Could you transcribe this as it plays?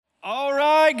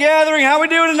Light Gathering. How we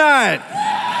doing tonight?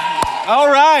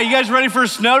 All right, you guys ready for a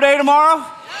snow day tomorrow?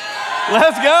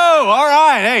 Let's go. All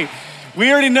right, hey, we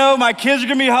already know my kids are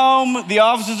gonna be home. The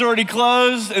office is already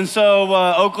closed, and so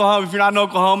Oklahoma, if you're not in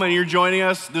Oklahoma and you're joining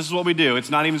us, this is what we do. It's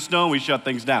not even snow, we shut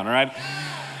things down, all right?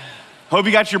 Hope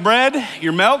you got your bread,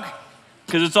 your milk,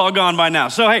 because it's all gone by now.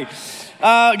 So hey,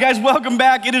 guys, welcome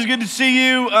back. It is good to see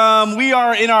you. We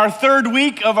are in our third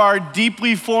week of our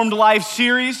Deeply Formed Life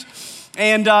series.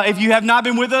 And if you have not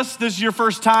been with us, this is your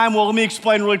first time, well, let me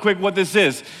explain really quick what this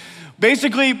is.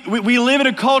 Basically, we live in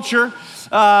a culture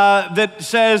that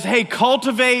says, hey,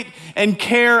 cultivate and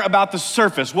care about the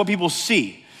surface, what people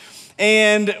see.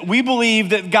 And we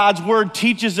believe that God's word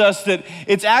teaches us that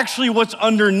it's actually what's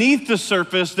underneath the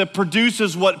surface that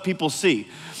produces what people see.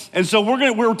 And so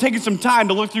we're taking some time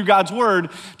to look through God's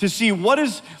word to see what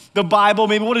is the Bible,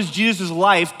 maybe what does Jesus'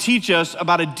 life teach us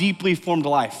about a deeply formed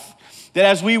life. That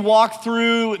as we walk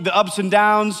through the ups and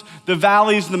downs, the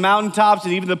valleys, the mountaintops,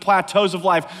 and even the plateaus of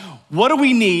life, what do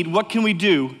we need, what can we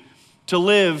do to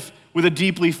live with a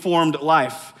deeply formed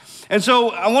life? And so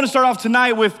I want to start off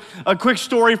tonight with a quick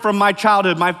story from my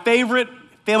childhood, my favorite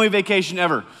family vacation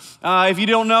ever. If you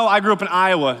don't know, I grew up in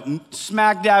Iowa,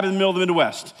 smack dab in the middle of the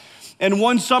Midwest. And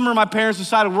one summer, my parents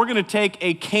decided we're gonna take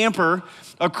a camper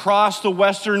across the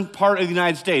western part of the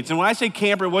United States. And when I say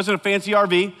camper, it wasn't a fancy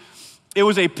RV. It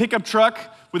was a pickup truck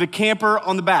with a camper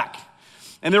on the back.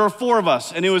 And there were four of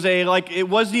us, and it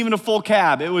wasn't even a full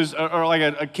cab. It was like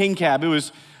a king cab. It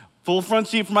was full front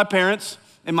seat for my parents,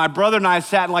 and my brother and I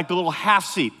sat in like the little half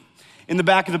seat in the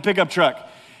back of the pickup truck.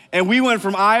 And we went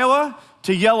from Iowa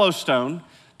to Yellowstone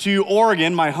to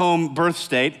Oregon, my home birth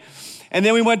state. And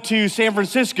then we went to San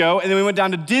Francisco, and then we went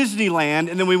down to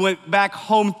Disneyland, and then we went back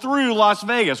home through Las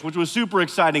Vegas, which was super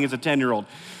exciting as a 10-year-old.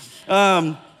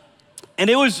 And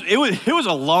it was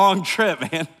a long trip,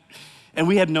 man. And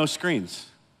we had no screens.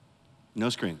 No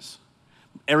screens.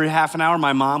 Every half an hour,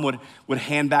 my mom would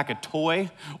hand back a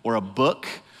toy or a book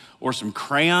or some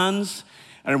crayons.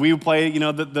 And we would play,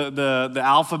 the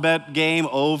alphabet game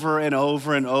over and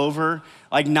over and over,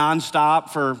 like nonstop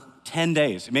for 10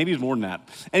 days. Maybe it was more than that.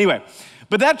 Anyway,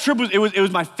 but that trip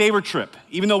was my favorite trip,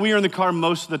 even though we were in the car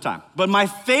most of the time. But my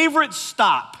favorite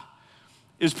stop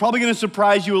is probably gonna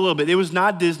surprise you a little bit. It was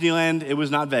not Disneyland, it was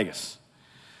not Vegas.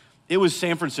 It was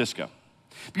San Francisco.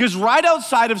 Because right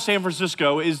outside of San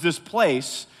Francisco is this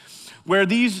place where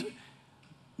these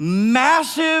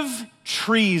massive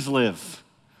trees live.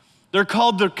 They're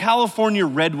called the California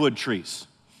redwood trees.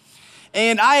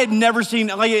 And I had never seen,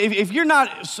 like, if you're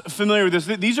not familiar with this,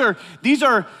 these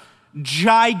are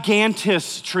gigantic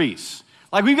trees.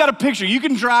 Like, we've got a picture. You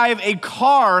can drive a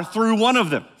car through one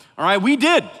of them, all right? We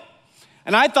did.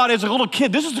 And I thought as a little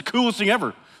kid, this is the coolest thing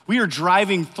ever. We are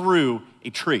driving through a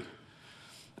tree,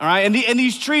 all right? And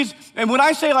these trees, and when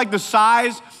I say like the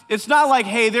size, it's not like,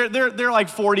 hey, they're like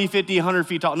 40, 50, 100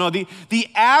 feet tall. No, the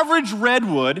average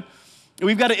redwood, and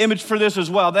we've got an image for this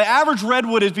as well, the average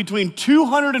redwood is between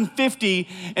 250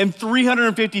 and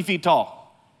 350 feet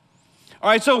tall.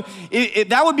 All right, so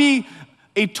that would be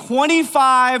a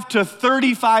 25 to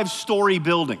 35 story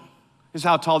building is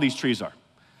how tall these trees are.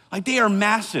 Like, they are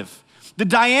massive. The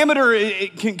diameter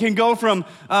can go from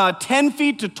 10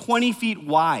 feet to 20 feet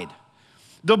wide.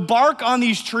 The bark on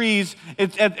these trees,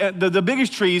 the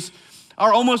biggest trees,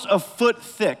 are almost a foot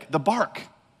thick, the bark.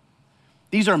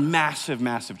 These are massive,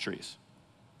 massive trees.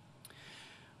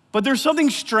 But there's something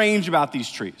strange about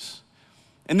these trees.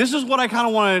 And this is what I kind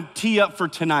of want to tee up for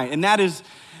tonight, and that is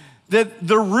that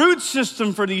the root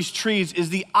system for these trees is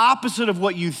the opposite of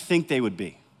what you think they would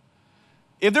be.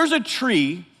 If there's a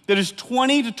tree that is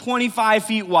 20 to 25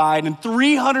 feet wide and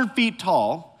 300 feet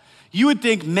tall, you would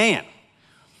think, man,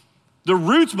 the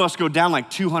roots must go down like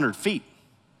 200 feet.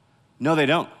 No, they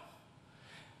don't.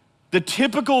 The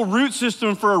typical root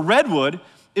system for a redwood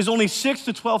is only 6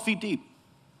 to 12 feet deep.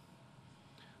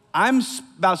 I'm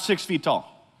about 6 feet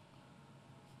tall.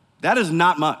 That is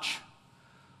not much,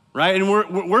 right? And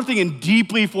we're thinking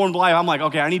deeply formed life. I'm like,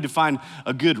 okay, I need to find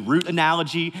a good root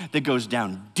analogy that goes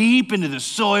down deep into the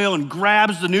soil and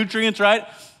grabs the nutrients, right?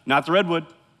 Not the redwood.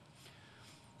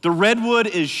 The redwood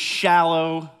is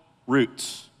shallow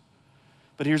roots.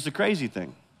 But here's the crazy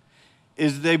thing,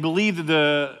 is they believe that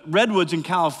the redwoods in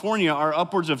California are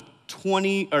upwards of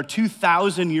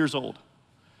 2,000 years old.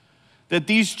 That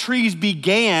these trees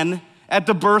began at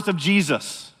the birth of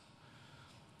Jesus.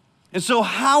 And so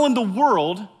how in the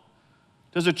world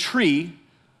does a tree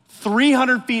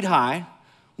 300 feet high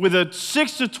with a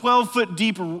 6 to 12 foot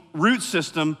deep root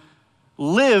system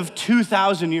live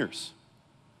 2,000 years?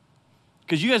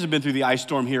 Because you guys have been through the ice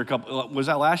storm here was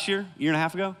that last year and a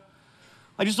half ago?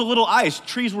 like just a little ice.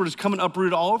 Trees were just coming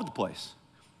uprooted all over the place.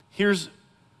 Here's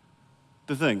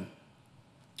the thing.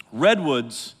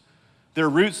 Redwoods, their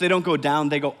roots, they don't go down,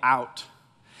 they go out.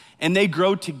 And they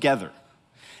grow together.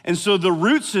 And so the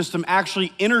root system actually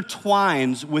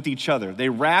intertwines with each other. They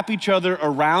wrap each other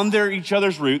around each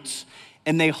other's roots,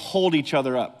 and they hold each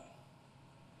other up.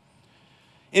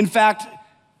 In fact,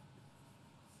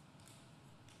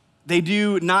 they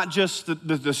do not just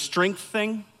the strength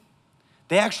thing,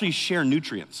 they actually share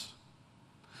nutrients.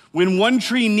 When one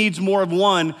tree needs more of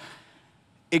one,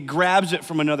 it grabs it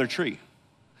from another tree.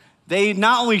 They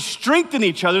not only strengthen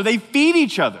each other, they feed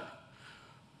each other.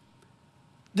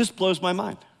 This blows my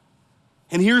mind.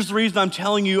 And here's the reason I'm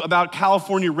telling you about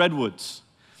California redwoods,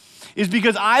 is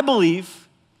because I believe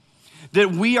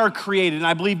that we are created, and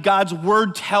I believe God's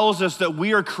word tells us that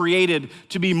we are created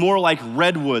to be more like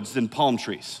redwoods than palm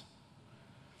trees.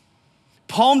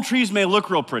 Palm trees may look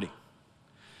real pretty.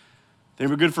 They're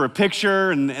good for a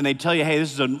picture, and they tell you, hey,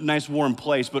 this is a nice warm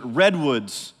place, but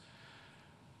redwoods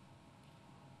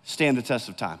stand the test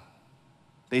of time.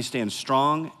 They stand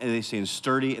strong, and they stand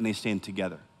sturdy, and they stand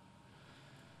together.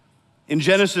 In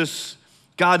Genesis,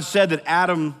 God said that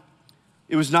Adam,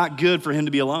 it was not good for him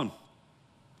to be alone.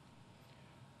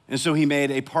 And so he made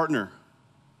a partner,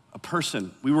 a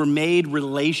person. We were made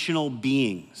relational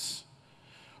beings,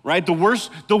 right? The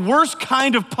worst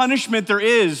kind of punishment there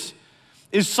is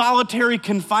solitary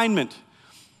confinement,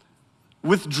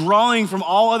 withdrawing from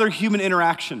all other human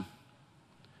interaction.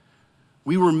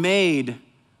 We were made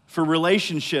for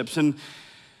relationships. And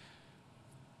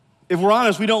if we're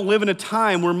honest, we don't live in a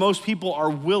time where most people are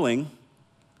willing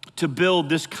to build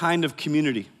this kind of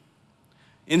community.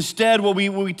 Instead, what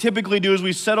we typically do is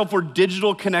we settle for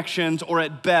digital connections, or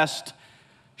at best,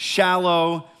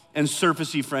 shallow and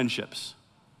surfacey friendships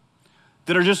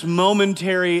that are just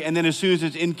momentary, and then as soon as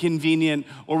it's inconvenient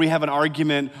or we have an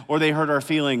argument or they hurt our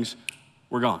feelings,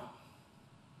 we're gone.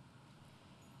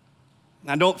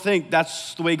 I don't think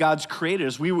that's the way God's created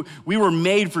us. We were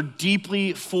made for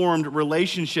deeply formed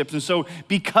relationships. And so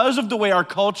because of the way our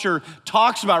culture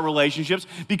talks about relationships,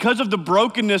 because of the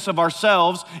brokenness of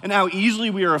ourselves and how easily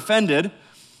we are offended,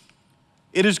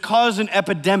 it has caused an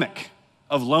epidemic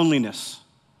of loneliness.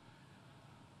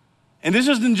 And this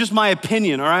isn't just my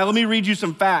opinion, all right? Let me read you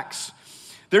some facts.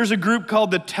 There's a group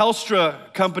called the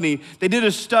Telstra Company. They did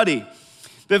a study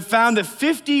that found that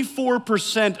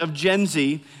 54% of Gen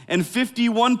Z and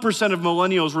 51% of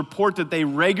millennials report that they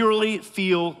regularly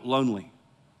feel lonely.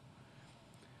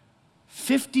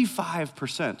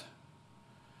 55%.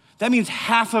 That means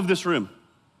half of this room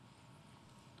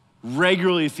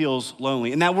regularly feels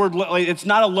lonely. And that word, it's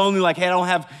not a lonely like, hey, I don't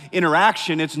have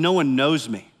interaction. It's no one knows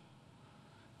me.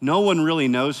 No one really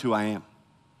knows who I am.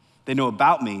 They know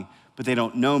about me, but they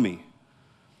don't know me.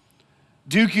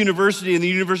 Duke University and the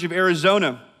University of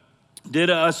Arizona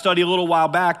did a study a little while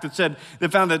back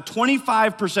that found that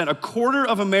 25%, a quarter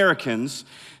of Americans,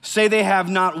 say they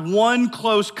have not one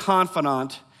close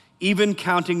confidant, even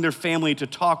counting their family, to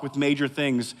talk with major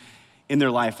things in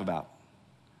their life about.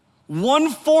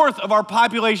 1/4 of our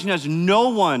population has no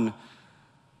one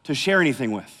to share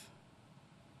anything with.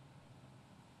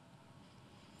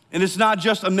 And it's not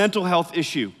just a mental health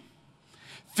issue.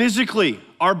 Physically,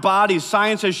 our bodies,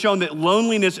 science has shown that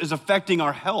loneliness is affecting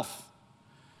our health.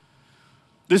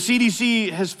 The CDC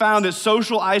has found that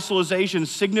social isolation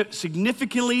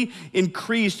significantly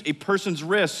increased a person's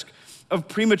risk of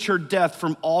premature death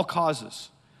from all causes.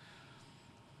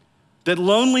 That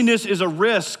loneliness is a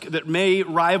risk that may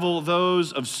rival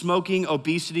those of smoking,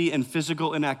 obesity, and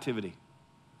physical inactivity.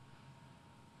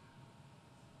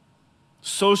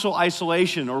 Social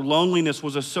isolation or loneliness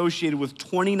was associated with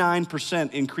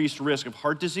 29% increased risk of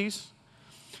heart disease,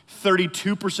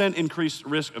 32% increased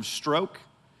risk of stroke,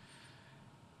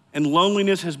 and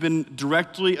loneliness has been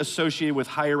directly associated with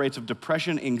higher rates of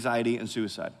depression, anxiety, and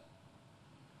suicide.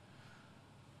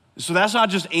 So that's not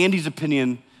just Andy's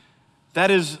opinion. That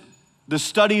is the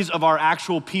studies of our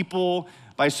actual people,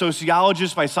 by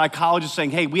sociologists, by psychologists,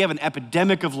 saying, hey, we have an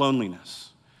epidemic of loneliness.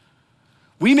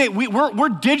 We're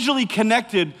digitally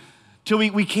connected till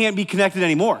we can't be connected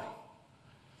anymore.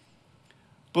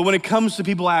 But when it comes to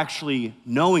people actually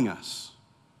knowing us,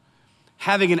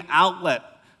 having an outlet,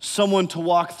 someone to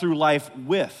walk through life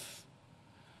with,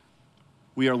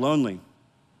 we are lonely.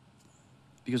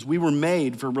 Because we were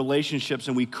made for relationships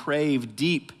and we crave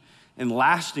deep and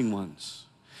lasting ones.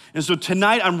 And so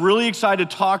tonight, I'm really excited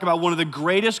to talk about one of the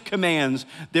greatest commands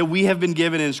that we have been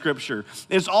given in Scripture.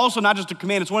 It's also not just a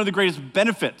command, it's one of the greatest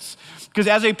benefits. Because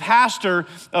as a pastor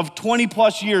of 20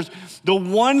 plus years, the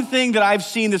one thing that I've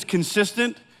seen that's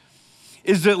consistent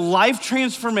is that life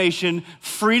transformation,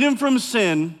 freedom from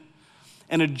sin,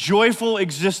 and a joyful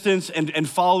existence and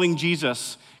following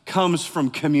Jesus comes from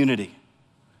community.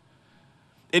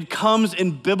 It comes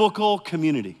in biblical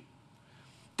community.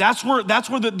 That's where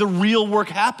the real work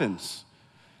happens.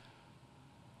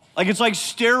 Like it's like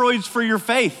steroids for your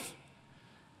faith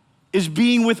is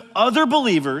being with other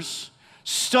believers,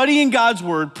 studying God's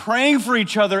word, praying for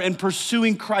each other, and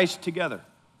pursuing Christ together.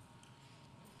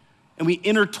 And we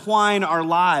intertwine our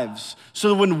lives so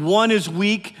that when one is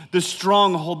weak, the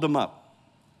strong hold them up.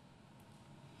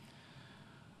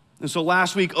 And so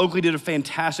last week, Oakley did a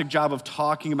fantastic job of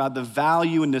talking about the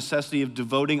value and necessity of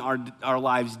devoting our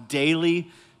lives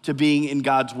daily to being in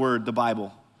God's word, the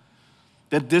Bible.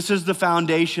 That this is the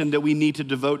foundation that we need to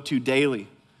devote to daily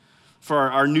for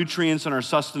our nutrients and our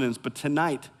sustenance. But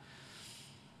tonight,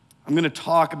 I'm gonna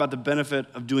talk about the benefit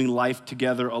of doing life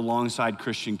together alongside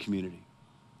Christian community.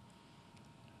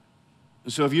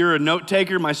 So if you're a note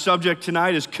taker, my subject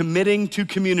tonight is committing to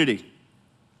community.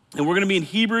 And we're gonna be in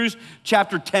Hebrews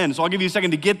chapter 10. So I'll give you a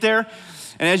second to get there.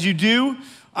 And as you do,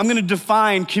 I'm gonna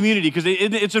define community because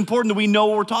it's important that we know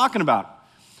what we're talking about.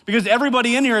 Because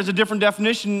everybody in here has a different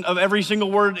definition of every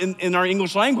single word in our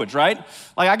English language, right?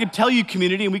 Like I could tell you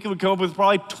community and we could come up with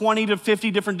probably 20 to 50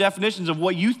 different definitions of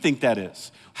what you think that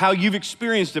is, how you've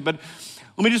experienced it. But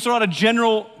let me just throw out a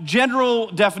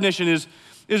general definition is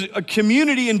a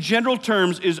community in general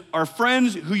terms is our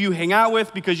friends who you hang out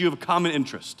with because you have a common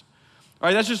interest. All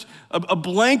right, that's just a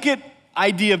blanket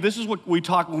idea of this is what we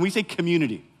talk when we say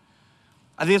community.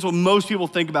 I think that's what most people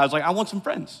think about. It's like, I want some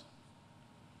friends.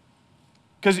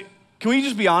 Because can we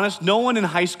just be honest? No one in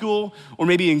high school or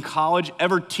maybe in college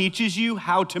ever teaches you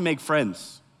how to make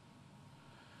friends.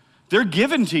 They're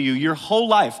given to you your whole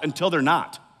life until they're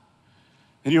not.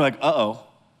 And you're like, uh-oh,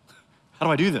 how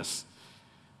do I do this?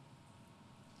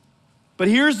 But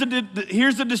here's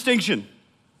the distinction.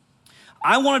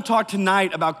 I want to talk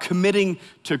tonight about committing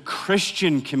to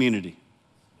Christian community.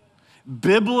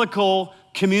 Biblical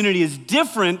community is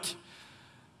different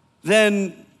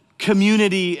than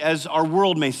community as our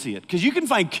world may see it. Because you can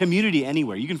find community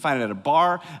anywhere. You can find it at a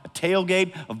bar, a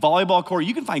tailgate, a volleyball court.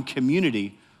 You can find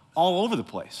community all over the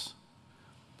place.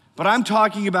 But I'm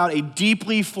talking about a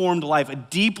deeply formed life, a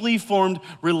deeply formed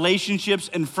relationships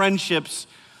and friendships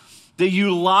that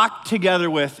you lock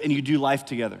together with and you do life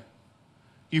together.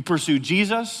 You pursue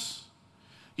Jesus.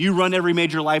 You run every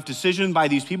major life decision by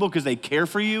these people because they care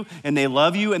for you and they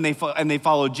love you and they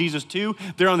follow Jesus too.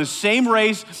 They're on the same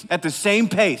race at the same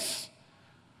pace.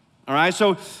 All right,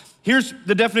 so here's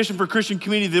the definition for Christian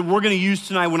community that we're gonna use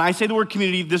tonight. When I say the word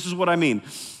community, this is what I mean.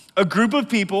 A group of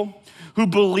people who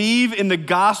believe in the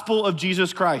gospel of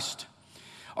Jesus Christ,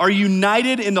 are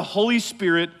united in the Holy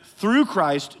Spirit through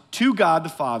Christ to God the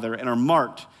Father and are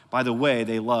marked by the way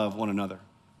they love one another.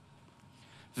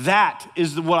 That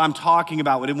is what I'm talking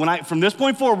about. From this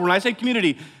point forward, when I say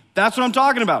community, that's what I'm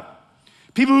talking about.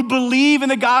 People who believe in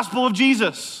the gospel of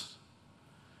Jesus,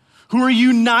 who are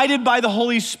united by the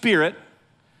Holy Spirit,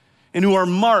 and who are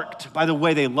marked by the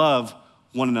way they love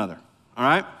one another, all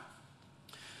right?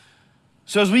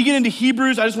 So as we get into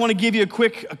Hebrews, I just want to give you a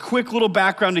quick little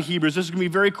background to Hebrews. This is going to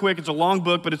be very quick. It's a long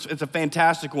book, but it's a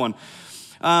fantastic one.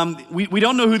 We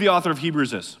don't know who the author of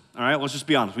Hebrews is, all right? Let's just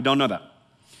be honest. We don't know that.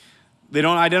 They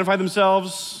don't identify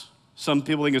themselves. Some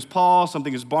people think it's Paul, some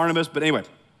think it's Barnabas, but anyway,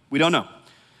 we don't know.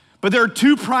 But there are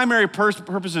two primary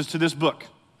purposes to this book.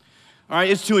 All right,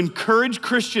 it's to encourage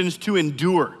Christians to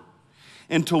endure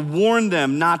and to warn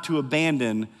them not to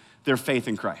abandon their faith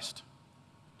in Christ.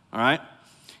 All right?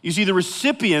 You see, the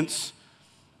recipients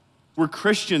were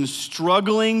Christians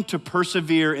struggling to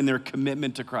persevere in their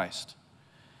commitment to Christ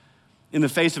in the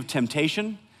face of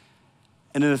temptation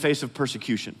and in the face of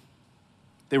persecution.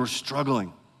 They were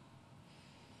struggling.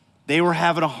 They were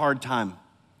having a hard time.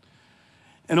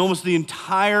 And almost the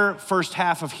entire first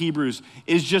half of Hebrews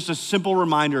is just a simple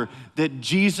reminder that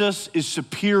Jesus is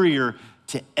superior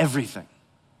to everything.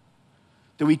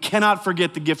 That we cannot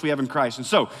forget the gift we have in Christ. And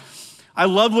so, I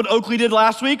loved what Oakley did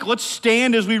last week. Let's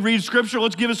stand as we read scripture.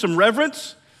 Let's give it some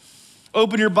reverence.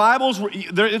 Open your Bibles.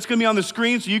 It's gonna be on the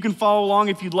screen so you can follow along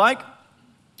if you'd like.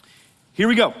 Here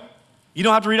we go. You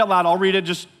don't have to read out loud. I'll read it.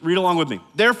 Just read along with me.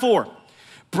 Therefore,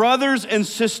 brothers and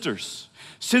sisters,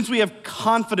 since we have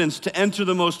confidence to enter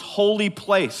the most holy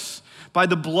place by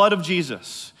the blood of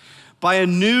Jesus, by a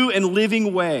new and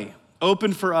living way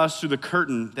opened for us through the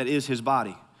curtain that is his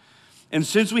body. And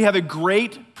since we have a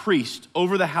great priest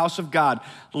over the house of God,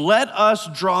 let us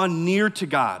draw near to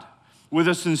God with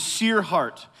a sincere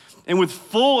heart and with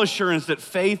full assurance that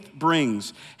faith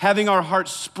brings, having our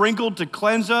hearts sprinkled to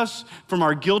cleanse us from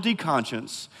our guilty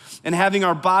conscience, and having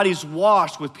our bodies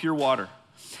washed with pure water.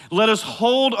 Let us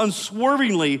hold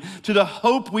unswervingly to the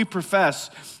hope we profess,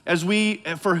 for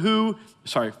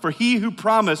he who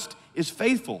promised is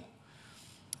faithful.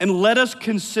 And let us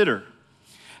consider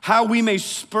how we may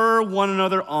spur one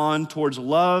another on towards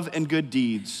love and good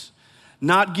deeds,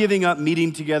 not giving up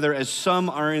meeting together as some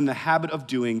are in the habit of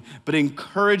doing, but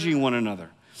encouraging one another,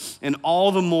 and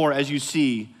all the more as you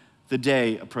see the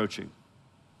day approaching.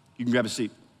 You can grab a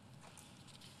seat.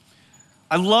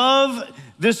 I love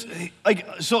this,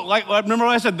 remember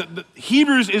what I said, the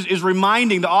Hebrews is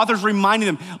reminding, the author's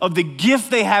reminding them of the gift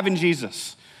they have in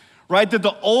Jesus, right? That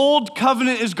the old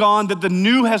covenant is gone, that the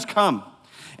new has come.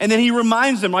 And then he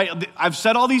reminds them, right? I've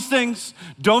said all these things.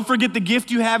 Don't forget the gift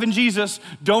you have in Jesus.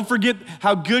 Don't forget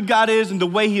how good God is and the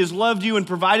way he has loved you and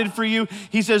provided for you.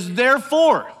 He says,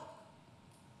 therefore,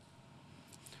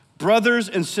 brothers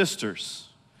and sisters,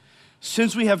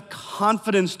 since we have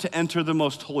confidence to enter the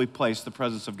most holy place, the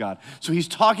presence of God. So he's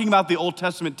talking about the Old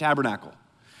Testament tabernacle.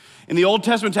 In the Old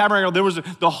Testament tabernacle, there was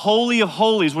the Holy of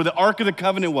Holies where the Ark of the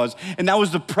Covenant was, and that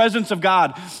was the presence of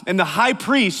God. And the high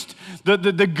priest,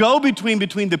 the go-between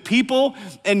between the people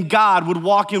and God would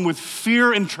walk in with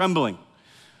fear and trembling.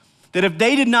 That if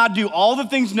they did not do all the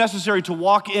things necessary to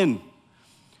walk in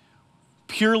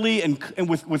purely and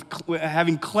with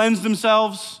having cleansed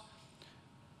themselves,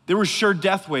 there was sure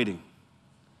death waiting.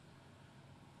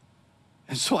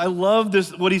 And so I love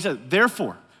this, what he said.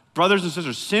 Therefore, brothers and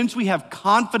sisters, since we have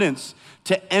confidence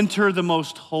to enter the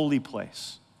most holy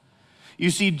place. You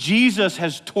see, Jesus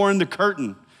has torn the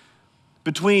curtain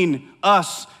between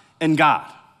us and God.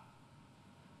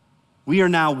 We are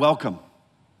now welcome.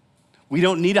 We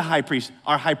don't need a high priest.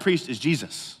 Our high priest is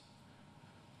Jesus.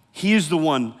 He is the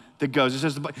one that goes. It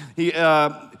says,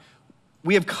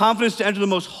 we have confidence to enter the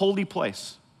most holy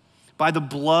place by the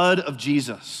blood of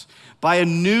Jesus, by a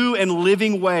new and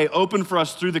living way opened for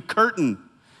us through the curtain.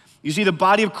 You see, the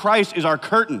body of Christ is our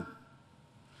curtain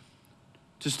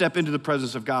to step into the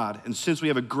presence of God. And since we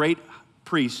have a great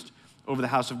priest over the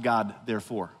house of God,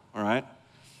 therefore, all right?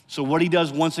 So what he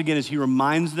does once again is he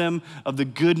reminds them of the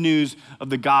good news of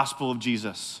the gospel of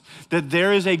Jesus, that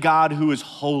there is a God who is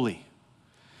holy,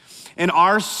 and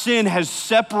our sin has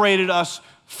separated us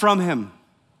from him.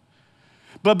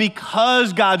 But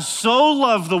because God so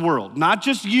loved the world, not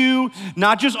just you,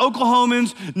 not just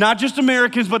Oklahomans, not just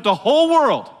Americans, but the whole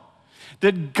world,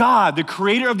 that God, the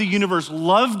creator of the universe,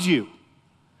 loved you,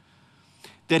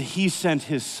 that he sent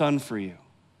his son for you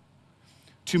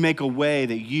to make a way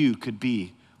that you could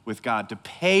be with God, to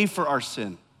pay for our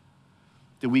sin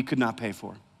that we could not pay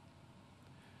for,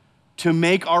 to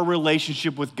make our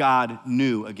relationship with God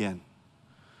new again.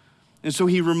 And so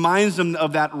he reminds them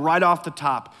of that right off the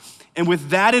top. And with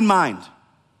that in mind,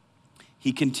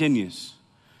 he continues.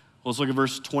 Let's look at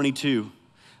verse 22.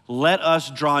 Let us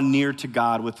draw near to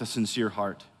God with a sincere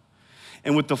heart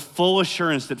and with the full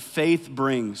assurance that faith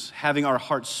brings, having our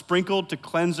hearts sprinkled to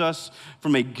cleanse us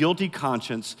from a guilty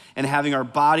conscience and having our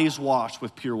bodies washed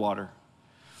with pure water.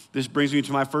 This brings me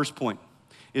to my first point,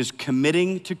 is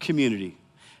committing to community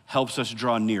helps us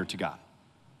draw near to God.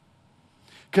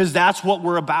 Because that's what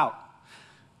we're about.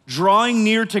 Drawing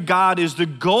near to God is the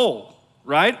goal,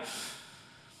 right?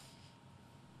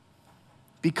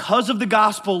 Because of the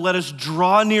gospel, let us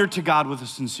draw near to God with a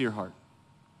sincere heart.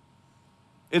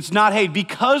 It's not, hey,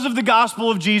 because of the gospel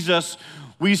of Jesus,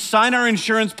 we sign our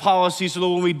insurance policy so that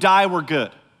when we die, we're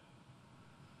good.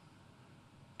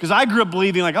 Because I grew up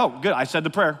believing like, oh, good, I said the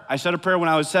prayer. I said a prayer when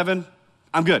I was 7,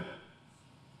 I'm good.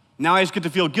 Now I just get to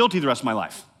feel guilty the rest of my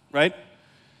life, right?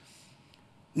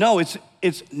 No, it's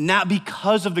not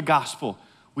because of the gospel.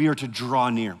 We are to draw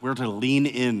near. We're to lean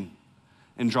in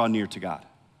and draw near to God.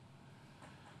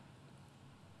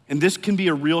 And this can be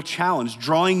a real challenge.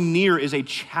 Drawing near is a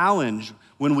challenge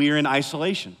when we are in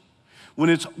isolation, when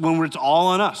it's all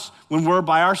on us, when we're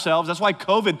by ourselves. That's why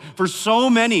COVID, for so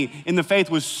many in the faith,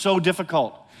 was so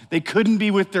difficult. They couldn't be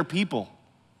with their people.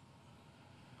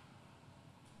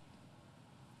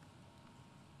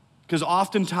 Because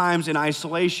oftentimes in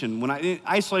isolation,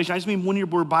 I just mean when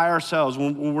we're by ourselves,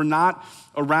 when we're not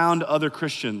around other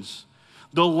Christians,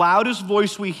 the loudest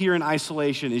voice we hear in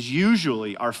isolation is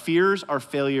usually our fears, our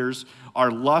failures, our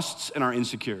lusts, and our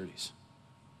insecurities.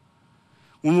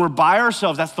 When we're by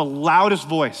ourselves, that's the loudest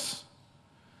voice.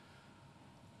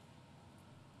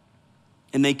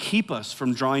 And they keep us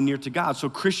from drawing near to God. So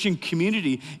Christian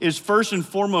community is first and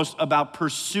foremost about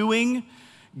pursuing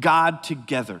God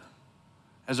together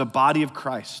as a body of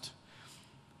Christ,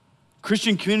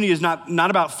 Christian community is not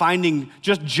about finding,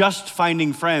 just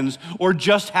finding friends or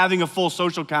just having a full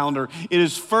social calendar. It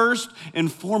is first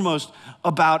and foremost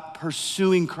about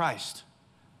pursuing Christ.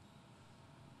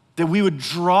 That we would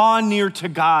draw near to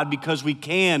God because we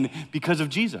can, because of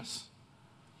Jesus.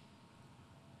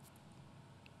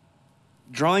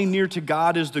 Drawing near to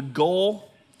God is the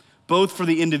goal, both for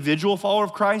the individual follower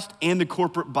of Christ and the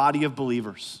corporate body of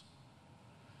believers.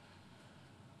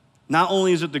 Not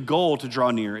only is it the goal to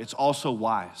draw near, it's also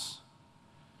wise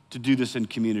to do this in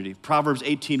community. Proverbs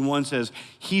 18:1 says,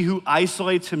 "He who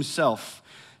isolates himself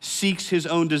seeks his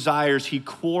own desires. He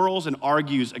quarrels and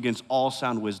argues against all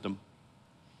sound wisdom."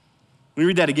 Let me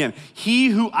read that again. He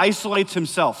who isolates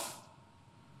himself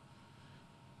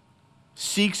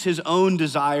seeks his own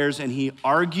desires, and he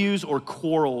argues or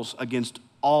quarrels against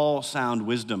all sound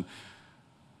wisdom.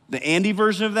 The Andy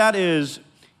version of that is,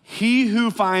 he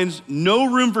who finds no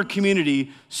room for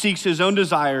community seeks his own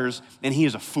desires, and he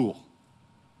is a fool.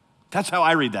 That's how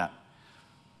I read that.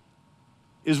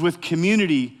 Is with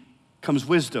community comes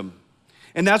wisdom.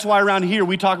 And that's why around here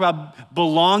we talk about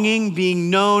belonging, being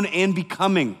known, and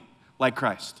becoming like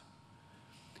Christ.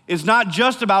 It's not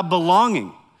just about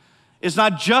belonging. It's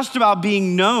not just about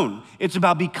being known. It's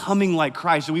about becoming like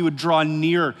Christ, so we would draw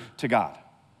near to God.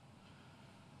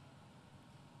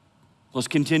 Let's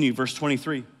continue, verse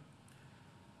 23.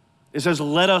 It says,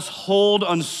 "Let us hold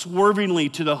unswervingly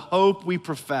to the hope we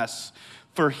profess,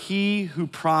 for he who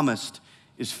promised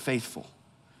is faithful."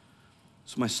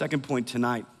 So my second point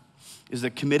tonight is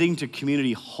that committing to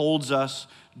community holds us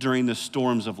during the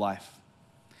storms of life.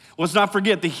 Let's not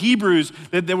forget the Hebrews,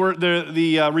 that they were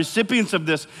the recipients of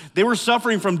this, they were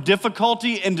suffering from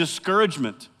difficulty and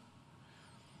discouragement.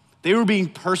 They were being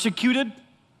persecuted.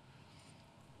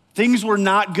 Things were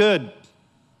not good.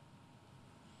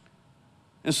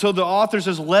 And so the author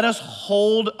says, let us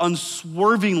hold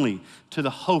unswervingly to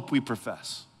the hope we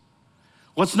profess.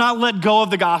 Let's not let go of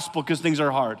the gospel because things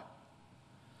are hard.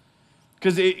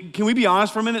 Because can we be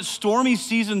honest for a minute? Stormy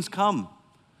seasons come.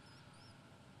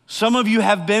 Some of you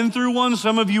have been through one,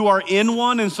 some of you are in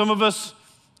one, and some of us,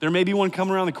 there may be one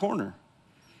coming around the corner.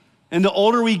 And the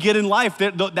older we get in life,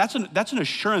 that's an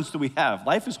assurance that we have.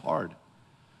 Life is hard.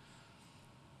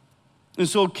 And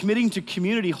so committing to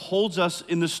community holds us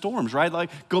in the storms, right? Like,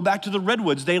 go back to the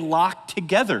redwoods, they lock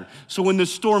together. So when the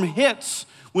storm hits,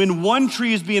 when one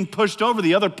tree is being pushed over,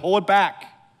 the other pull it back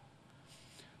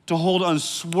to hold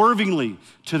unswervingly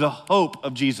to the hope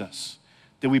of Jesus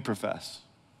that we profess.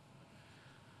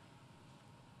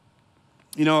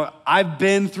 You know, I've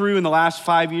been through in the last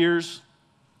 5 years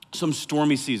some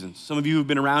stormy seasons. Some of you who've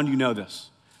been around, you know this.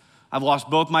 I've lost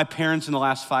both my parents in the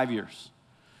last 5 years.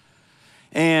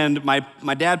 And my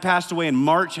dad passed away in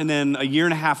March, and then a year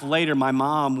and a half later, my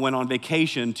mom went on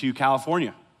vacation to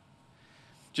California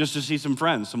just to see some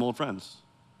friends, some old friends.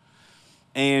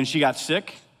 And she got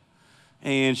sick,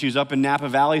 and she was up in Napa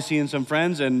Valley seeing some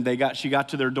friends, and she got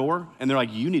to their door, and they're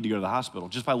like, you need to go to the hospital,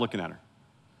 just by looking at her.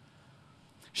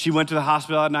 She went to the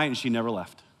hospital that night, and she never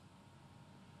left.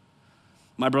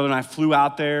 My brother and I flew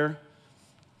out there,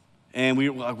 and we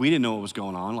didn't know what was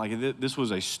going on. Like, this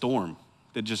was a storm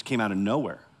that just came out of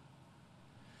nowhere.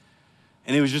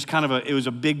 And it was just it was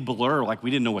a big blur. Like, we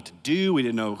didn't know what to do. We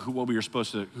didn't know what we were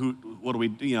supposed to, what do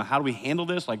we, how do we handle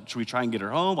this? Like, should we try and get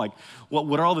her home? Like,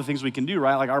 what are all the things we can do,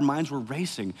 right? Like, our minds were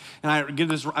racing. And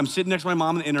I'm sitting next to my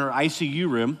mom in her ICU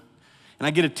room, and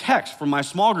I get a text from my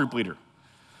small group leader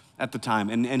at the time.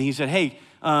 And he said, hey,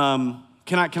 can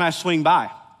I swing by?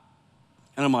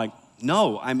 And I'm like,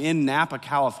 no, I'm in Napa,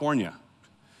 California.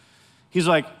 He's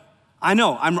like, I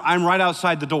know, I'm right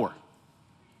outside the door.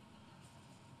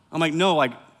 I'm like, no,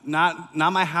 like, not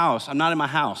my house. I'm not in my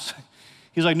house.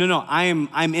 He's like, no,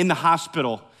 I'm in the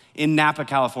hospital in Napa,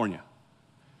 California.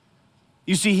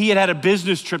 You see, he had a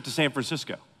business trip to San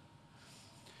Francisco.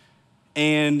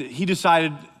 And he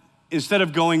decided, instead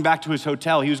of going back to his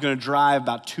hotel, he was gonna drive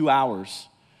about 2 hours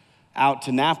out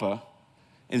to Napa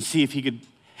and see if he could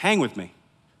hang with me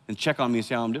and check on me and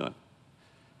see how I'm doing.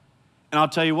 And I'll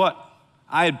tell you what,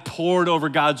 I had pored over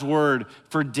God's word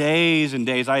for days and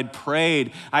days. I had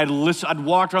prayed. I'd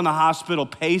walked around the hospital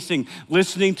pacing,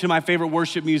 listening to my favorite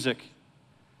worship music.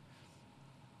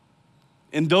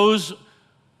 And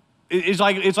it's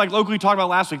like locally talked about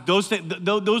last week.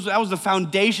 That was the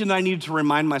foundation that I needed to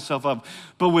remind myself of.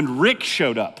 But when Rick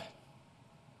showed up,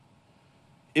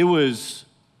 it was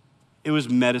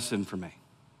medicine for me.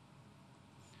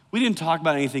 We didn't talk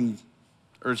about anything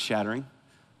earth-shattering.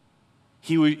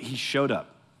 He showed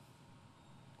up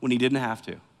when he didn't have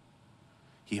to.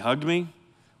 He hugged me.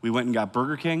 We went and got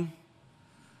Burger King.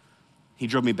 He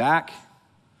drove me back.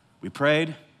 We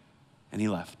prayed, and he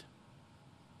left.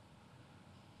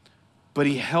 but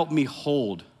he helped me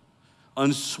hold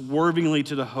unswervingly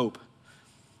to the hope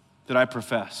that I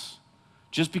profess,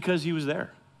 just because he was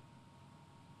there.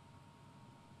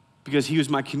 Because he was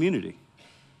my community.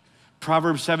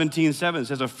 Proverbs 17:7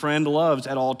 says, a friend loves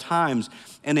at all times,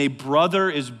 and a brother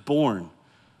is born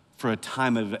for a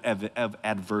time of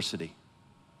adversity.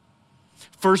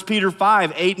 1 Peter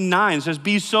 5:8-9 says,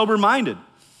 be sober-minded.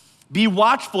 Be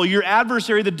watchful. Your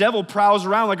adversary, the devil, prowls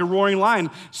around like a roaring lion,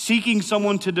 seeking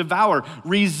someone to devour.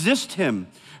 Resist him,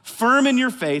 firm in your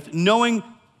faith, knowing,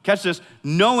 catch this,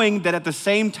 knowing that at the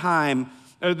same time,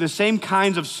 the same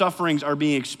kinds of sufferings are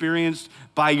being experienced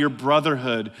by your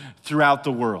brotherhood throughout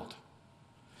the world.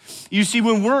 You see,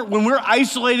 when we're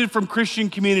isolated from Christian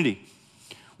community,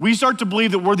 we start to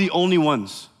believe that we're the only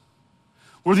ones.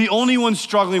 We're the only ones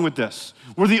struggling with this.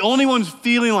 We're the only ones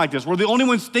feeling like this. We're the only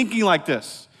ones thinking like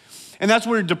this. And that's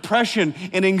where depression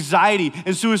and anxiety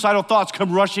and suicidal thoughts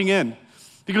come rushing in,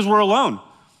 because we're alone.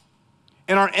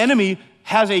 And our enemy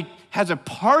has a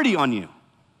party on you.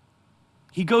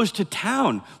 He goes to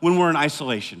town when we're in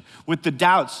isolation with the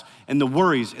doubts and the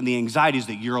worries and the anxieties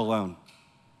that you're alone.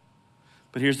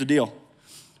 But here's the deal.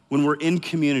 When we're in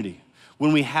community,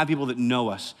 when we have people that know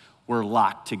us, we're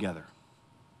locked together.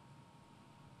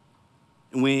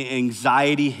 And when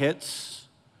anxiety hits,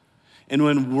 and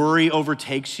when worry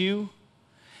overtakes you,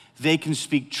 they can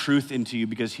speak truth into you,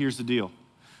 because here's the deal.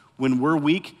 When we're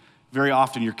weak, very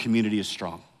often your community is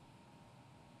strong.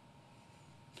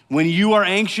 When you are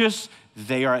anxious,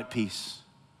 they are at peace.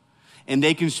 And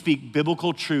they can speak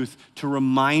biblical truth to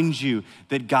remind you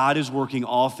that God is working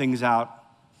all things out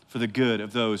for the good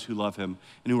of those who love him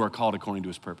and who are called according to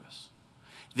his purpose.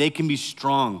 They can be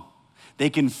strong. They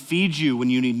can feed you when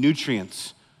you need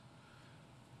nutrients.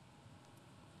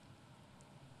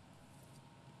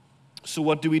 So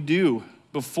what do we do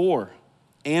before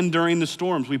and during the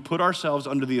storms? We put ourselves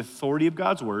under the authority of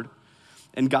God's word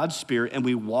and God's spirit, and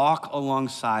we walk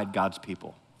alongside God's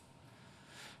people.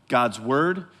 God's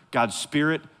word, God's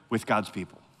spirit with God's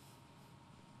people.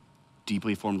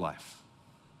 Deeply formed life.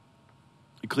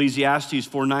 Ecclesiastes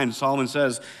 4:9, Solomon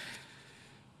says,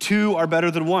 two are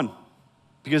better than one,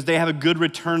 because they have a good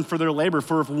return for their labor.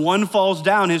 For if one falls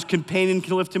down, his companion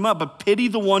can lift him up. But pity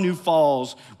the one who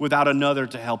falls without another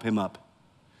to help him up.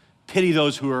 Pity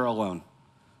those who are alone,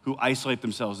 who isolate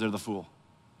themselves. They're the fool.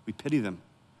 We pity them.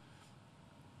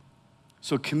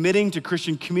 So committing to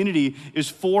Christian community is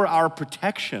for our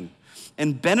protection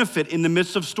and benefit in the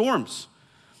midst of storms.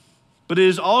 But it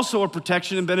is also a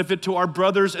protection and benefit to our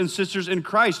brothers and sisters in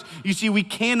Christ. You see, we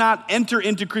cannot enter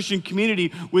into Christian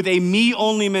community with a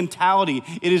me-only mentality.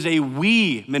 It is a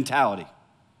we mentality.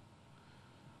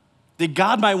 That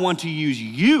God might want to use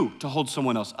you to hold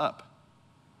someone else up.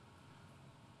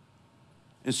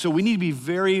 And so we need to be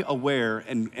very aware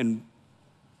and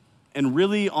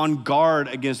really on guard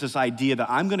against this idea that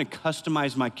I'm gonna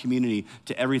customize my community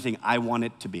to everything I want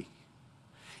it to be.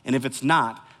 And if it's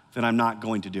not, then I'm not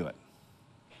going to do it.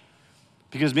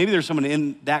 Because maybe there's someone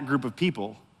in that group of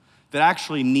people that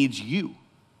actually needs you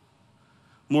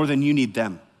more than you need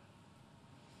them.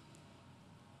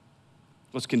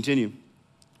 Let's continue.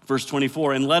 Verse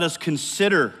 24, and let us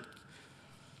consider,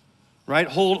 right?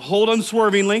 Hold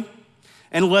unswervingly,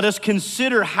 and let us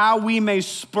consider how we may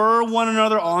spur one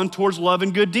another on towards love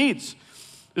and good deeds.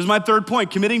 This is my third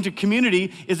point. Committing to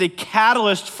community is a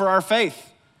catalyst for our faith,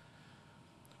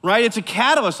 right? It's a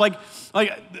catalyst. Like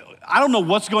I don't know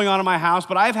what's going on in my house,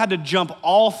 but I've had to jump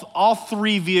all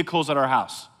three vehicles at our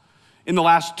house in the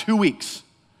last 2 weeks.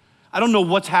 I don't know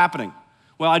what's happening.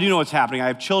 Well, I do know what's happening. I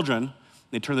have children.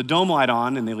 They turn the dome light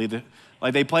on and they leave it,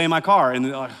 like they play in my car. And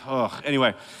they're like, ugh.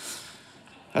 Anyway,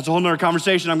 that's a whole nother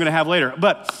conversation I'm gonna have later.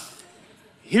 But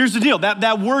here's the deal.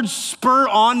 That word spur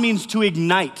on means to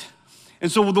ignite.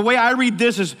 And so the way I read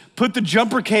this is put the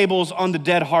jumper cables on the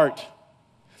dead heart,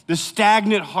 the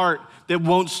stagnant heart that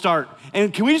won't start.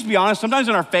 And can we just be honest? Sometimes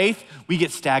in our faith, we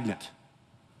get stagnant.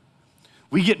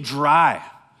 We get dry.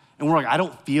 And we're like, I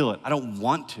don't feel it. I don't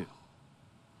want to.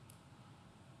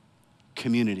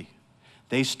 Community.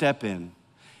 They step in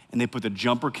and they put the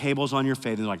jumper cables on your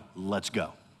faith and they're like, let's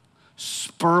go.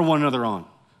 Spur one another on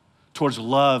towards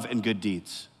love and good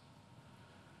deeds.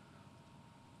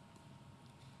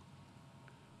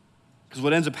 Because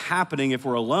what ends up happening if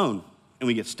we're alone and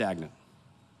we get stagnant,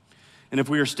 and if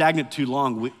we are stagnant too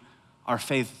long, our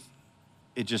faith,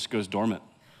 it just goes dormant.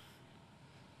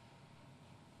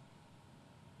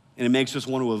 And it makes us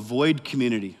want to avoid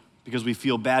community because we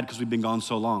feel bad because we've been gone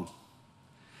so long.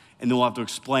 And then we'll have to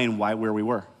explain where we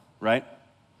were, right?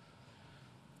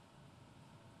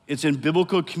 It's in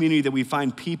biblical community that we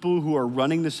find people who are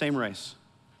running the same race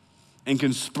and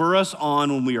can spur us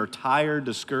on when we are tired,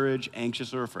 discouraged,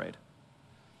 anxious, or afraid.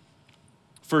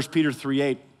 1 Peter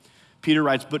 3:8, Peter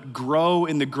writes, but grow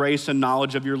in the grace and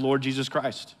knowledge of your Lord Jesus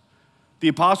Christ. The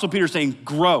Apostle Peter is saying,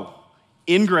 grow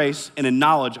in grace and in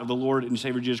knowledge of the Lord and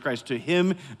Savior Jesus Christ. To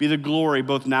him be the glory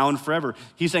both now and forever.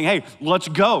 He's saying, hey, let's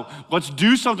go. Let's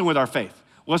do something with our faith.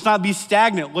 Let's not be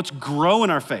stagnant. Let's grow in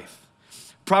our faith.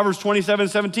 Proverbs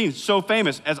 27:17, so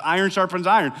famous, as iron sharpens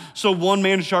iron, so one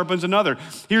man sharpens another.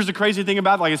 Here's the crazy thing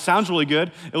about it, like it sounds really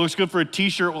good. It looks good for a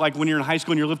t-shirt, like when you're in high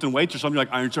school and you're lifting weights or something, you're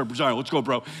like iron sharpens iron, let's go,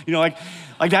 bro. You know, like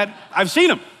that, I've seen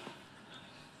them.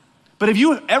 But have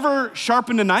you ever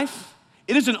sharpened a knife?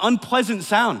 It is an unpleasant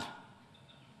sound,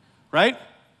 right?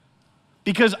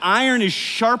 Because iron is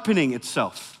sharpening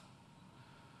itself.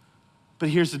 But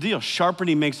here's the deal,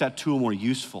 sharpening makes that tool more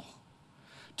useful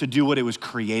to do what it was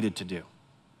created to do.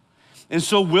 And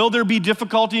so will there be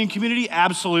difficulty in community?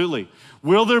 Absolutely.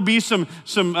 Will there be some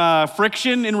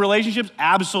friction in relationships?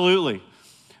 Absolutely.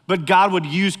 But God would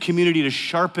use community to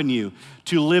sharpen you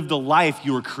to live the life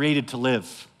you were created to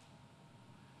live.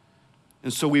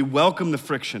 And so we welcome the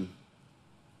friction.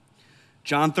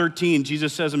 John 13,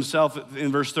 Jesus says himself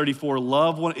in verse 34,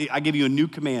 I give you a new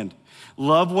command.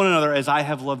 Love one another as I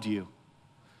have loved you.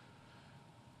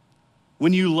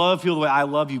 When you love people the way I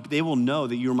love you, they will know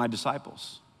that you are my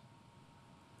disciples.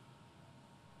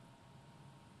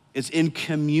 It's in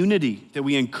community that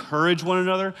we encourage one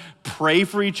another, pray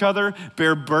for each other,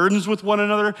 bear burdens with one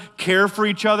another, care for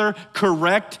each other,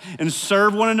 correct and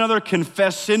serve one another,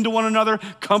 confess sin to one another,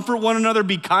 comfort one another,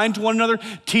 be kind to one another,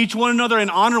 teach one another,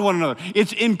 and honor one another.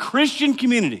 It's in Christian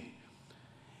community.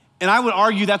 And I would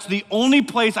argue that's the only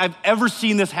place I've ever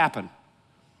seen this happen,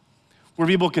 where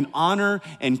people can honor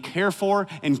and care for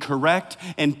and correct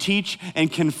and teach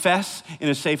and confess in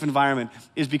a safe environment,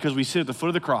 is because we sit at the foot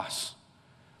of the cross,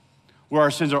 where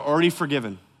our sins are already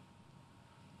forgiven.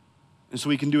 And so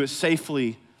we can do it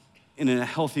safely and in a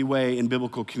healthy way in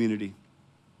biblical community.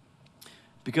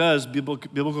 Because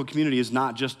biblical community is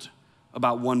not just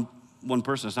about one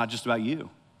person, it's not just about you.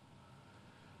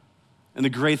 And the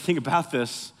great thing about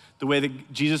this, the way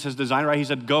that Jesus has designed it, right? He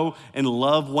said, go and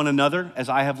love one another as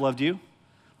I have loved you.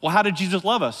 Well, how did Jesus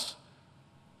love us?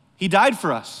 He died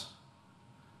for us.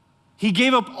 He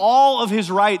gave up all of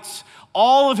his rights,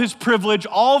 all of his privilege,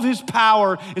 all of his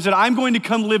power, and said, I'm going to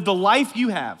come live the life you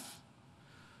have.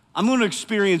 I'm going to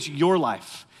experience your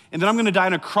life, and then I'm going to die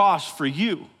on a cross for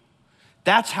you.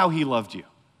 That's how he loved you.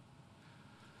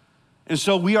 And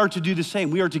so we are to do the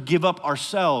same. We are to give up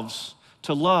ourselves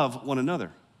to love one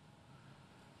another.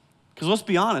 Because let's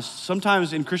be honest,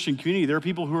 sometimes in Christian community, there are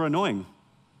people who are annoying.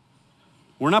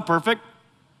 We're not perfect,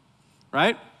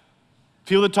 right?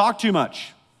 People that talk too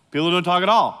much, people that don't talk at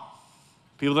all.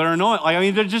 People that are annoying,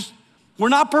 we're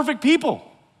not perfect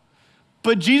people.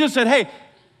 But Jesus said, hey,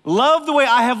 love the way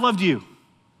I have loved you.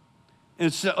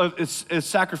 And it's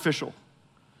sacrificial.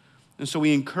 And so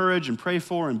we encourage and pray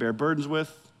for and bear burdens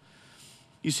with.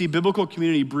 You see, biblical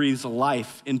community breathes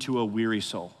life into a weary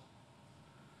soul.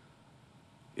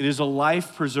 It is a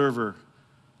life preserver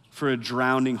for a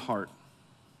drowning heart.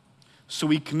 So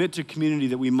we commit to community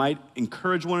that we might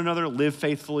encourage one another, live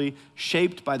faithfully,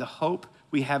 shaped by the hope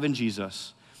we have in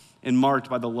Jesus, and marked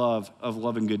by the love of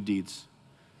loving good deeds.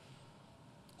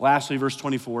 Lastly, verse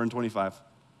 24 and 25.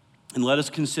 And let us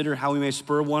consider how we may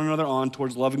spur one another on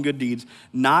towards love and good deeds,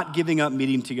 not giving up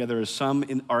meeting together as some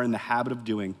are in the habit of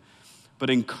doing, but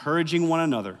encouraging one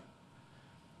another,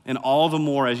 and all the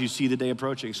more as you see the day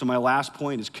approaching. So my last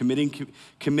point is committing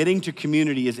to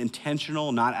community is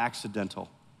intentional, not accidental.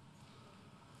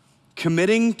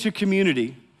 Committing to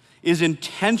community is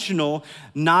intentional,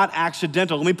 not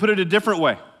accidental. Let me put it a different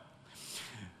way.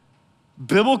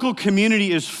 Biblical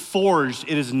community is forged,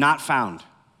 it is not found.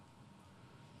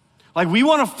 Like, we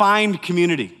want to find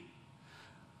community.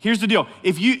 Here's the deal.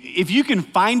 If you can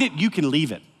find it, you can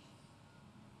leave it.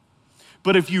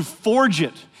 But if you forge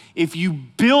it, if you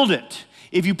build it,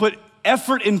 if you put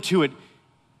effort into it,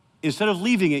 instead of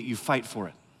leaving it, you fight for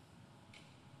it.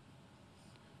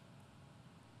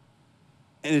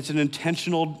 And it's an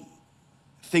intentional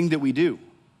thing that we do.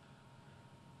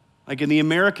 Like in the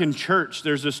American church,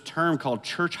 there's this term called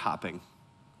church hopping,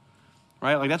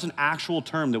 right? Like that's an actual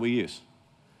term that we use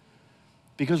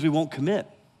because we won't commit.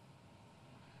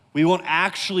 We won't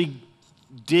actually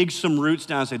dig some roots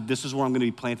down and say, this is where I'm going to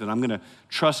be planted. I'm going to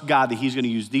trust God that he's going to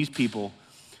use these people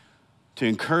to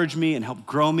encourage me and help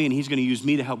grow me, and he's going to use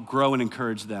me to help grow and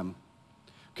encourage them.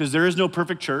 Because there is no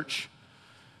perfect church.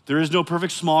 There is no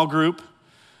perfect small group.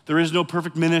 There is no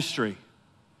perfect ministry.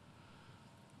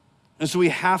 And so we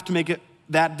have to make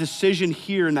that decision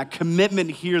here and that commitment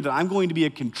here that I'm going to be a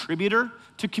contributor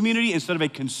to community instead of a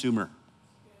consumer.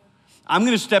 I'm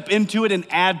gonna step into it and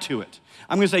add to it.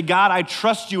 I'm gonna say, God, I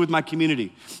trust you with my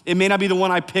community. It may not be the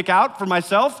one I pick out for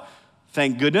myself,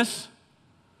 thank goodness,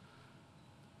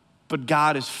 but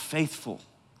God is faithful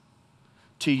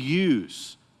to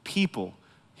use people,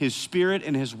 his spirit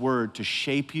and his word to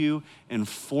shape you and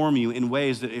form you in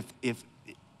ways that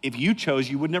if you chose,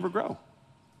 you would never grow.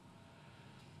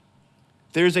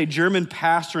 There's a German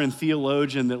pastor and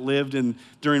theologian that lived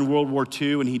during World War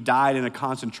II, and he died in a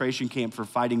concentration camp for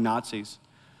fighting Nazis.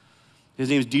 His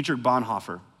name is Dietrich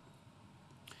Bonhoeffer.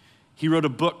 He wrote a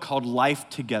book called Life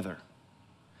Together,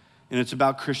 and it's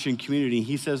about Christian community.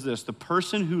 He says this: the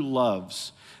person who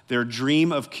loves their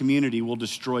dream of community will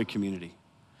destroy community,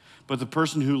 but the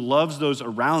person who loves those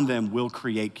around them will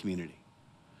create community.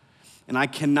 And I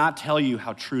cannot tell you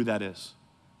how true that is.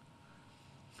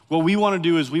 What we want to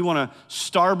do is we want to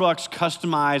Starbucks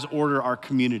customize order our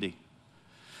community.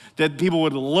 That people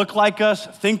would look like us,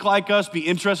 think like us, be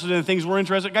interested in the things we're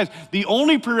interested in. Guys, the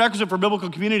only prerequisite for biblical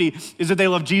community is that they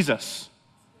love Jesus.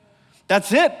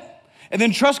 That's it. And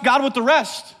then trust God with the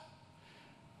rest.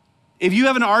 If you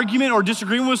have an argument or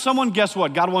disagreement with someone, guess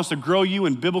what? God wants to grow you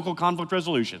in biblical conflict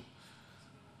resolution.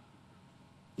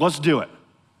 Let's do it.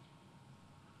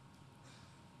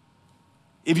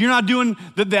 If you're not doing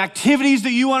the activities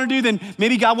that you want to do, then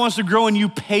maybe God wants to grow in you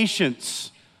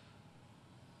patience.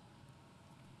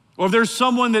 Or if there's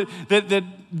someone that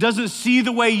doesn't see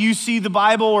the way you see the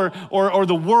Bible or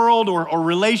the world or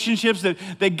relationships,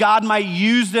 that God might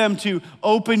use them to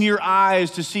open your eyes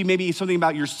to see maybe something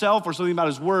about yourself or something about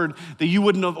his word that you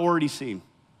wouldn't have already seen.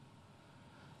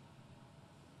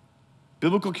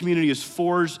 Biblical community is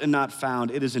forged and not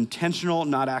found. It is intentional,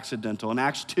 not accidental. In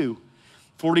Acts 2,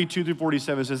 42 through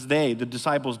 47 says the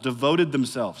disciples, devoted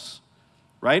themselves,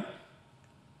 right?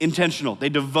 Intentional. They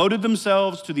devoted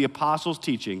themselves to the apostles'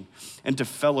 teaching and to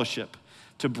fellowship,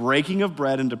 to breaking of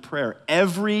bread and to prayer.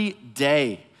 Every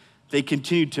day they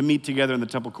continued to meet together in the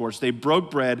temple courts. They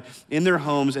broke bread in their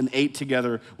homes and ate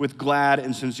together with glad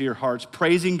and sincere hearts,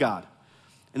 praising God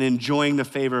and enjoying the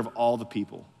favor of all the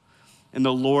people. And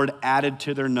the Lord added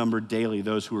to their number daily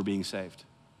those who were being saved.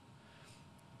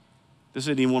 This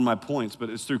isn't even one of my points, but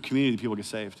it's through community that people get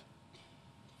saved.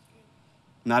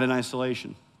 Not in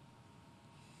isolation.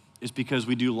 It's because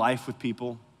we do life with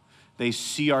people. They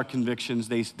see our convictions.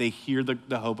 They hear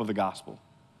the hope of the gospel.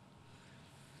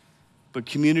 But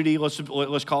community, let's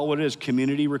call it what it is.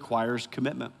 Community requires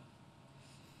commitment.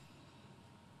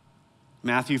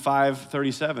 Matthew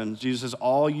 5:37, Jesus says,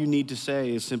 all you need to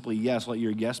say is simply yes. Let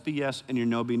your yes be yes and your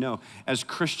no be no. As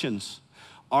Christians,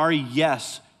 our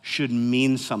yes should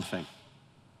mean something.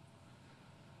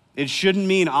 It shouldn't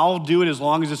mean I'll do it as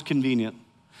long as it's convenient.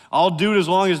 I'll do it as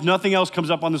long as nothing else comes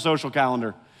up on the social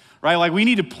calendar, right? Like we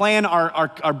need to plan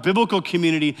our biblical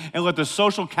community and let the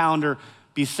social calendar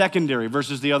be secondary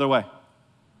versus the other way.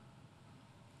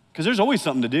 Because there's always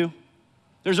something to do.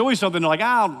 There's always something to like,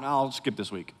 I'll skip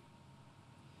this week.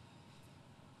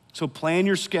 So plan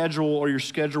your schedule or your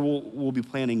schedule will be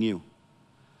planning you.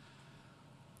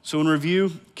 So in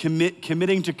review,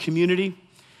 committing to community.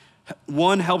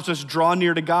 1, helps us draw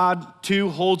near to God. 2,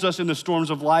 holds us in the storms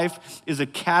of life, is a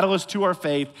catalyst to our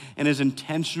faith, and is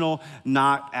intentional,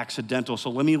 not accidental. So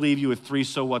let me leave you with 3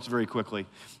 so whats very quickly.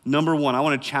 Number 1, I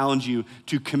want to challenge you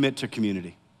to commit to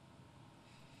community.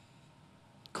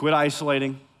 Quit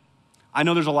isolating. I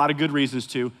know there's a lot of good reasons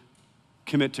to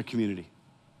commit to community.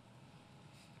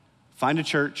 Find a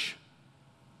church.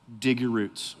 Dig your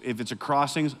roots. If it's a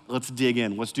Crossings, let's dig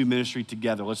in. Let's do ministry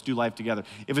together. Let's do life together.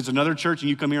 If it's another church and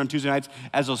you come here on Tuesday nights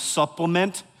as a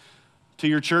supplement to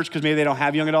your church because maybe they don't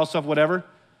have young adult stuff, whatever,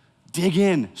 dig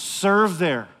in, serve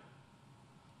there.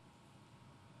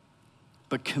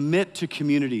 But commit to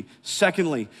community.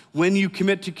 Secondly, when you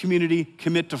commit to community,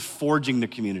 commit to forging the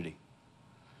community,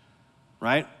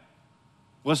 right?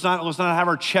 Let's not have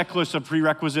our checklist of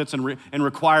prerequisites and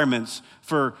requirements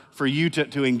for you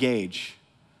to engage.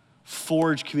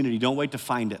 Forge community. Don't wait to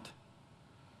find it.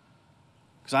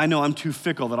 Because I know I'm too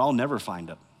fickle that I'll never find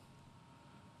it.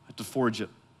 I have to forge it.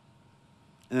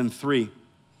 And then 3,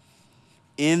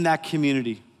 in that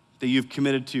community that you've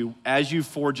committed to, as you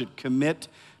forge it, commit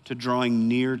to drawing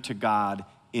near to God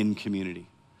in community.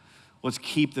 Let's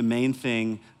keep the main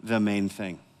thing the main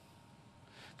thing.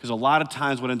 Because a lot of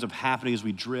times what ends up happening is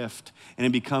we drift and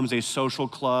it becomes a social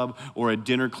club or a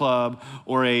dinner club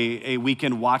or a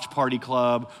weekend watch party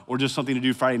club or just something to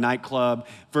do Friday night club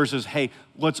versus, hey,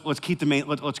 let's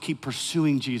keep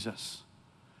pursuing Jesus.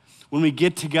 When we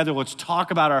get together, let's talk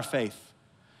about our faith.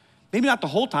 Maybe not the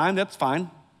whole time, that's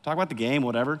fine. Talk about the game,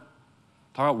 whatever.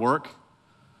 Talk about work.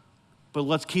 But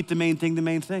let's keep the main thing the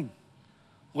main thing.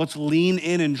 Let's lean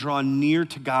in and draw near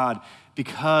to God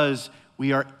because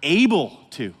we are able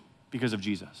to because of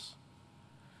Jesus.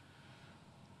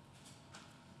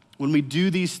 When we do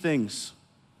these things,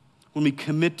 when we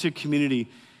commit to community,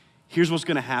 here's what's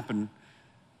gonna happen.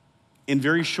 In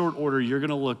very short order, you're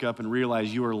gonna look up and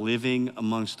realize you are living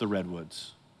amongst the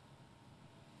redwoods.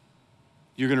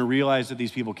 You're gonna realize that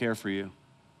these people care for you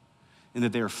and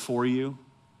that they are for you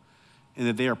and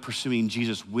that they are pursuing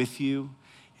Jesus with you.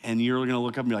 And you're gonna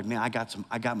look up and be like, man, I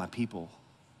got my people.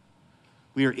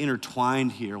 We are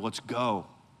intertwined here, let's go.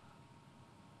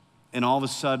 And all of a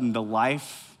sudden, the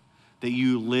life that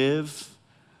you live,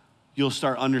 you'll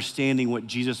start understanding what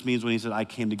Jesus means when he said, I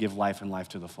came to give life and life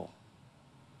to the full.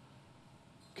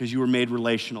 Because you were made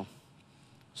relational.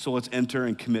 So let's enter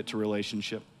and commit to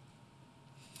relationship.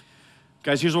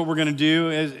 Guys, here's what we're gonna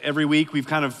do. Every week, we've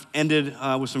kind of ended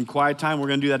with some quiet time. We're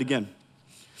gonna do that again.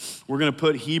 We're gonna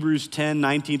put Hebrews 10,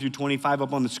 19 through 25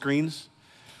 up on the screens.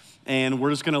 And we're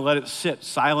just gonna let it sit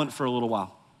silent for a little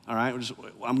while, all right?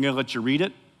 I'm gonna let you read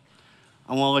it.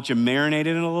 I wanna let you marinate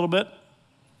in it a little bit.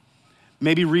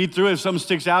 Maybe read through it. If something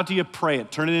sticks out to you, pray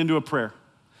it. Turn it into a prayer.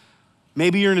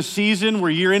 Maybe you're in a season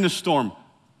where you're in a storm.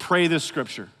 Pray this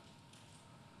scripture.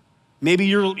 Maybe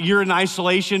you're in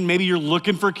isolation. Maybe you're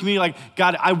looking for a community. Like,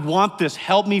 God, I want this.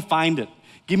 Help me find it.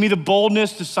 Give me the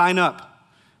boldness to sign up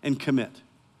and commit.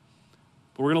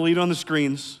 But we're gonna leave it on the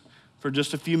screens for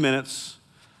just a few minutes,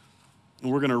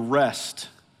 and we're gonna rest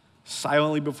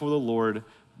silently before the Lord,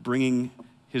 bringing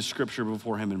his scripture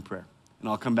before him in prayer. And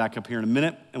I'll come back up here in a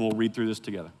minute, and we'll read through this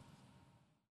together.